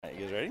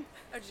guys ready?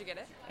 Oh, did you get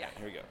it? Yeah,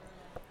 here we go.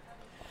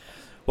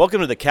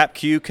 Welcome to the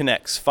CapQ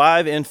Connects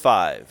 5 in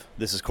 5.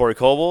 This is Corey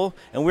Coble,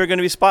 and we're going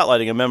to be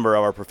spotlighting a member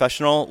of our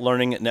professional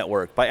learning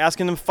network by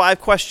asking them 5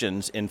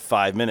 questions in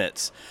 5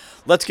 minutes.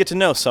 Let's get to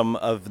know some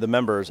of the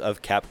members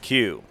of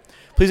CapQ.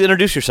 Please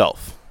introduce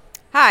yourself.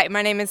 Hi,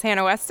 my name is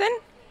Hannah Weston.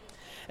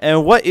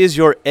 And what is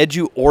your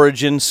edu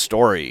origin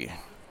story?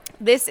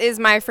 This is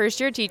my first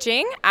year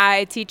teaching.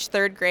 I teach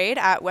 3rd grade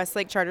at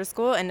Westlake Charter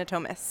School in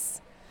Natomas.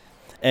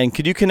 And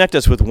could you connect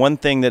us with one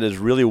thing that is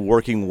really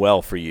working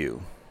well for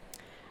you?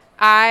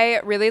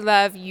 I really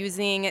love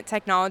using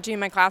technology in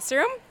my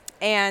classroom,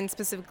 and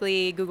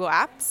specifically Google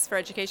Apps for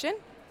education.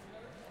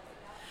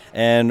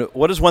 And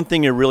what is one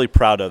thing you're really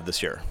proud of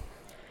this year?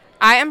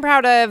 I am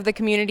proud of the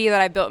community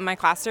that I built in my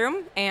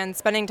classroom and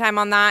spending time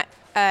on that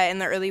in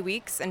the early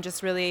weeks and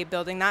just really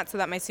building that so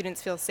that my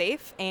students feel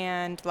safe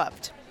and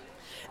loved.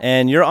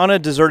 And you're on a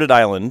deserted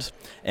island,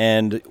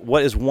 and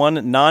what is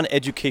one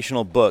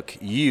non-educational book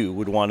you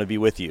would want to be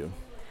with you?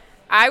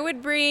 I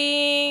would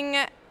bring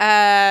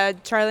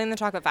Charlie and the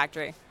Chocolate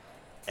Factory.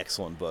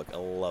 Excellent book. I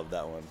love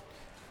that one.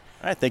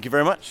 All right, thank you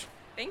very much.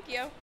 Thank you.